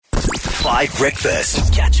5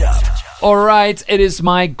 Breakfast. Catch up. All right, it is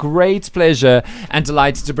my great pleasure and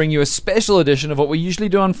delight to bring you a special edition of what we usually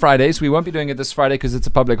do on Fridays. We won't be doing it this Friday because it's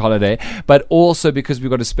a public holiday, but also because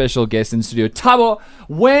we've got a special guest in studio. Thabo,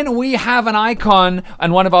 when we have an icon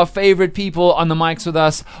and one of our favorite people on the mics with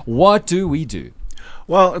us, what do we do?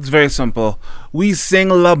 Well, it's very simple. We sing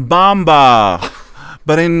La Bamba,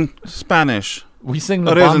 but in Spanish. We sing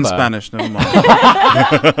the It is in bamba. Spanish, never mind.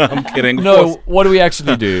 I'm kidding. Of No, course. what do we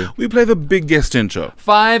actually do? We play the big guest intro.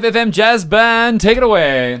 5FM Jazz Band, take it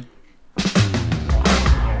away. He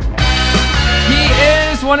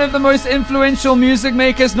is one of the most influential music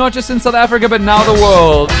makers, not just in South Africa, but now the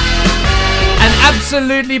world. An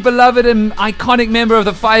absolutely beloved and iconic member of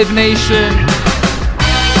the Five Nation.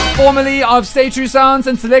 Formerly of Stay True Sounds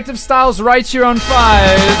and Selective Styles right here on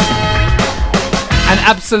 5. And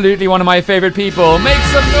absolutely one of my favorite people. Make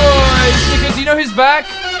some noise because you know who's back?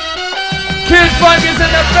 Kid Fondue is in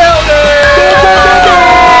the building!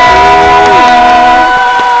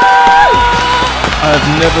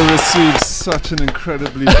 I've never received such an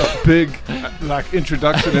incredibly big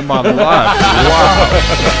introduction in my life.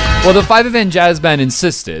 Wow. Well, the 5FM Jazz Band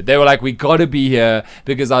insisted. They were like, we got to be here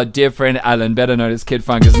because our dear friend Alan, better known as Kid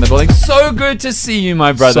Fondue, is in the building. So good to see you,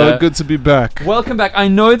 my brother. So good to be back. Welcome back. I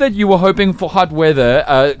know that you were hoping for hot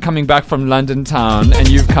weather coming back from London town, and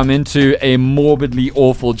you've come into a morbidly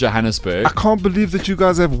awful Johannesburg. I can't believe that you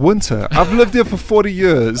guys have winter. I've lived here for 40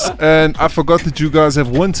 years and I forgot that you guys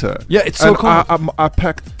have winter. Yeah, it's so and cold. I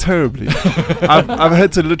packed terribly. I've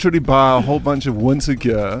had to literally buy a whole bunch of winter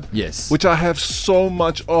gear. Yes. Which I have so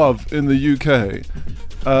much of in the UK.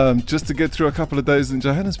 Just to get through a couple of days in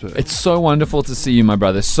Johannesburg. It's so wonderful to see you, my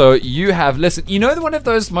brother. So you have, listen, you know one of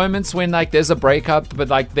those moments when like there's a breakup, but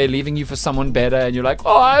like they're leaving you for someone better and you're like,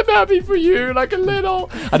 oh, I'm happy for you, like a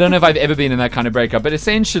little. I don't know if I've ever been in that kind of breakup, but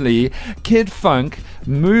essentially Kid Funk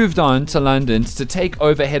moved on to London to take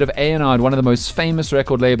over head of A&R at one of the most famous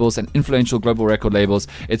record labels and influential global record labels.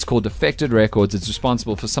 It's called Defected Records. It's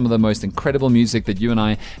responsible for some of the most incredible music that you and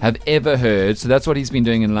I have ever heard. So that's what he's been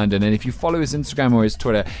doing in London. And if you follow his Instagram or his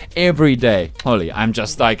Twitter, every day, holy, I'm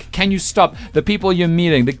just like, can you stop? The people you're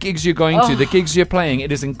meeting, the gigs you're going to, the gigs you're playing,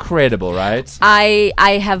 it is incredible, right? I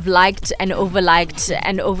have liked and overliked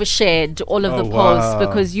and overshared all of the posts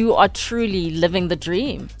because you are truly living the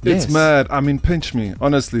dream. It's Yes. mad. I mean, pinch me.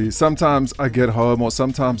 Honestly, sometimes I get home or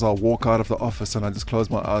sometimes I'll walk out of the office and I just close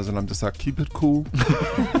my eyes and I'm just like, keep it cool.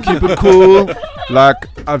 Keep it cool. Like,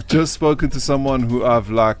 I've just spoken to someone who I've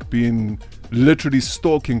like been literally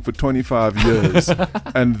stalking for 25 years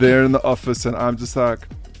and they're in the office and I'm just like,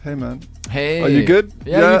 hey man, Hey. are you good?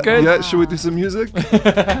 Yeah, you good? Yeah, should we do some music?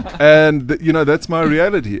 And that's my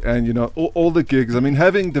reality. And all the gigs, I mean,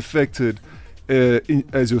 having Defected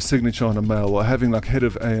as your signature on a mail or having like head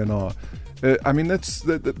of A&R, I mean,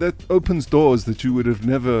 that opens doors that you would have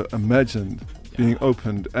never imagined being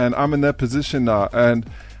opened. And I'm in that position now, and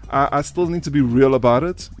I still need to be real about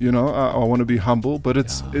it. I want to be humble, but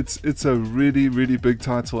it's a really, really big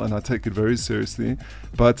title, and I take it very seriously.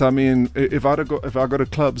 But I mean, if I go to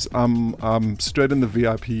clubs, I'm straight in the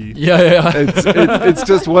VIP. Yeah. It's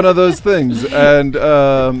just one of those things, and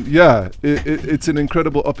it's an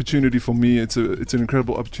incredible opportunity for me. It's an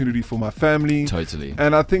incredible opportunity for my family. Totally.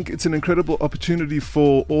 And I think it's an incredible opportunity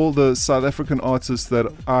for all the South African artists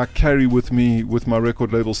that I carry with me with my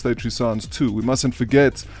record label Stay True Sounds too. We mustn't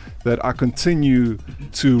forget that I continue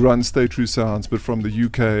to run Stay True Sounds, but from the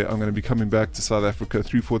UK, I'm going to be coming back to South Africa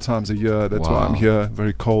 3-4 times a year. That's why I'm here,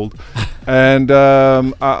 very cold. And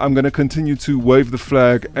I'm going to continue to wave the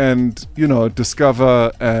flag and,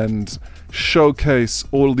 discover and showcase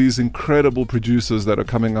all these incredible producers that are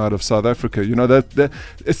coming out of South Africa. That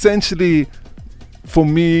essentially, for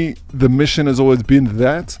me, the mission has always been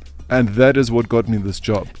that. And that is what got me this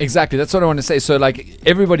job. Exactly. That's what I want to say. So, like,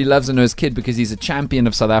 everybody loves and knows Kid because he's a champion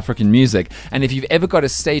of South African music. And if you've ever got a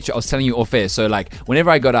stage, I was telling you off air. So, like, whenever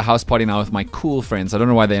I go to a house party now with my cool friends, I don't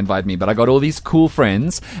know why they invite me, but I got all these cool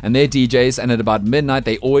friends and they're DJs. And at about midnight,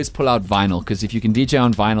 they always pull out vinyl because if you can DJ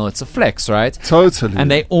on vinyl, it's a flex, right? Totally. And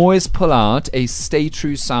they always pull out a Stay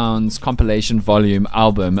True Sounds compilation volume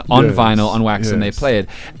album on vinyl, on wax, and they play it.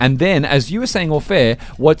 And then, as you were saying off air,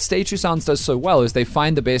 what Stay True Sounds does so well is they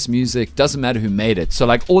find the best music. Doesn't matter who made it. So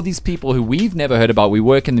like all these people who we've never heard about, we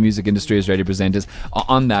work in the music industry as radio presenters, are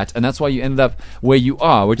on that, and that's why you ended up where you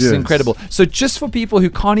are, which is incredible. So just for people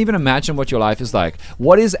who can't even imagine what your life is like,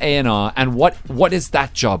 what is A&R and what is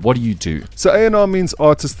that job? What do you do? So A&R means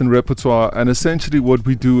artist and repertoire, and essentially what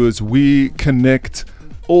we do is we connect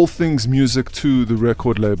all things music to the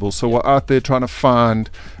record label. So we're out there trying to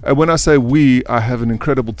find, and when I say we, I have an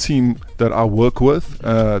incredible team that I work with,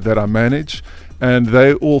 that I manage. and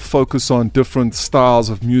they all focus on different styles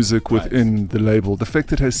of music within the label.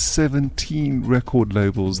 Defected has 17 record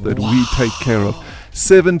labels that we take care of.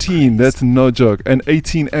 17, that's no joke, and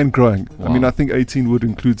 18 and growing. I mean, I think 18 would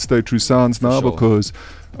include Stay True Sounds now because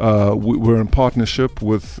we're in partnership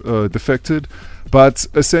with Defected. But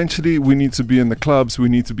essentially, we need to be in the clubs, we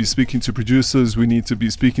need to be speaking to producers, we need to be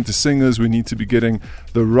speaking to singers, we need to be getting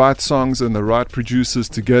the right songs and the right producers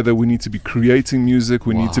together, we need to be creating music,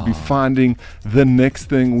 we need to be finding the next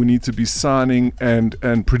thing, we need to be signing and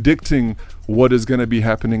predicting what is going to be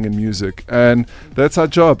happening in music. And that's our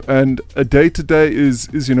job. And a day-to-day is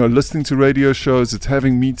listening to radio shows, it's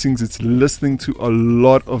having meetings, it's listening to a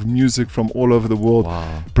lot of music from all over the world,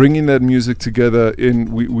 bringing that music together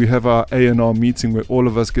we have our A&R meeting where all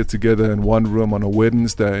of us get together in one room on a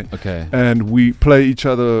Wednesday, and we play each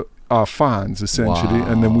other our finds essentially,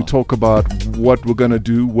 and then we talk about what we're going to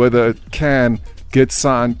do, whether it can get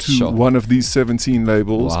signed to one of these 17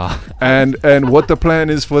 labels, and what the plan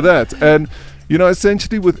is for that. And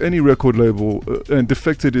essentially with any record label, and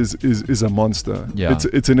Defected is a monster.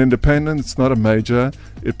 It's an independent, it's not a major,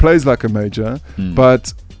 it plays like a major,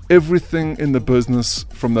 but everything in the business,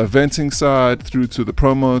 from the eventing side through to the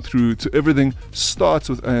promo, through to everything, starts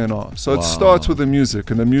with A&R. So it starts with the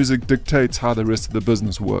music, and the music dictates how the rest of the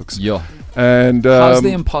business works. And how's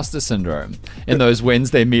the imposter syndrome in those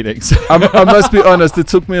Wednesday meetings? I must be honest, it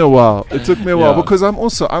took me a while. Because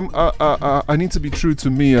I need to be true to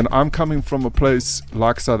me, and I'm coming from a place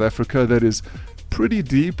like South Africa that is pretty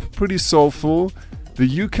deep, pretty soulful.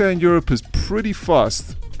 The UK and Europe is pretty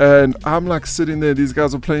fast. And I'm like sitting there, these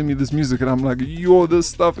guys are playing me this music, and I'm like, this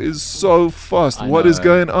stuff is so fast. What is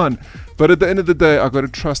going on? But at the end of the day, I got to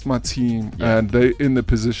trust my team, and they in the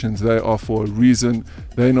positions they are for a reason.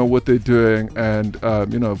 They know what they're doing, and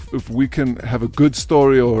if we can have a good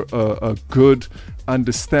story or a good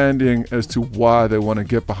understanding as to why they want to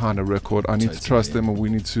get behind a record, I need to trust them, and we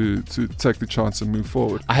need to take the chance and move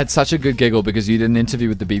forward. I had such a good giggle because you did an interview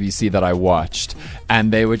with the BBC that I watched,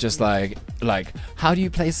 and they were just like, how do you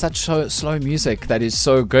play such slow music that is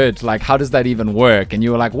so good? Like, how does that even work? And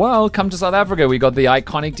you were like, well, come to South Africa. We got the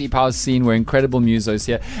iconic deep house scene. We're incredible musos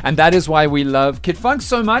here, and that is why we love Kid Funk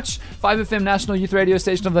so much. 5FM, national youth radio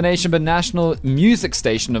station of the nation, but national music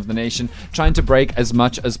station of the nation, trying to break as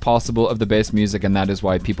much as possible of the best music, and that is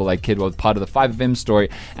why people like Kid were part of the 5FM story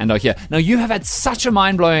and are here. Now, you have had such a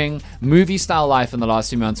mind-blowing movie-style life in the last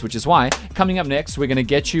few months, which is why, coming up next, we're going to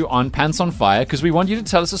get you on Pants on Fire, because we want you to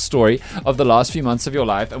tell us a story of the last few months of your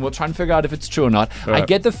life, and we'll try and figure out if it's true or not. I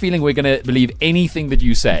get the feeling we're going to believe anything that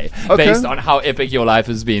you say based on how epic your life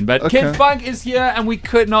has been. But Kid Funk is here, and we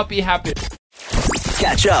could not be happier.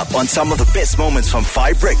 Catch up on some of the best moments from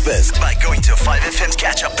 5 Breakfast by going to 5FM's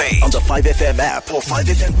catch-up page on the 5FM app or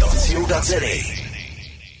 5FM.co.za.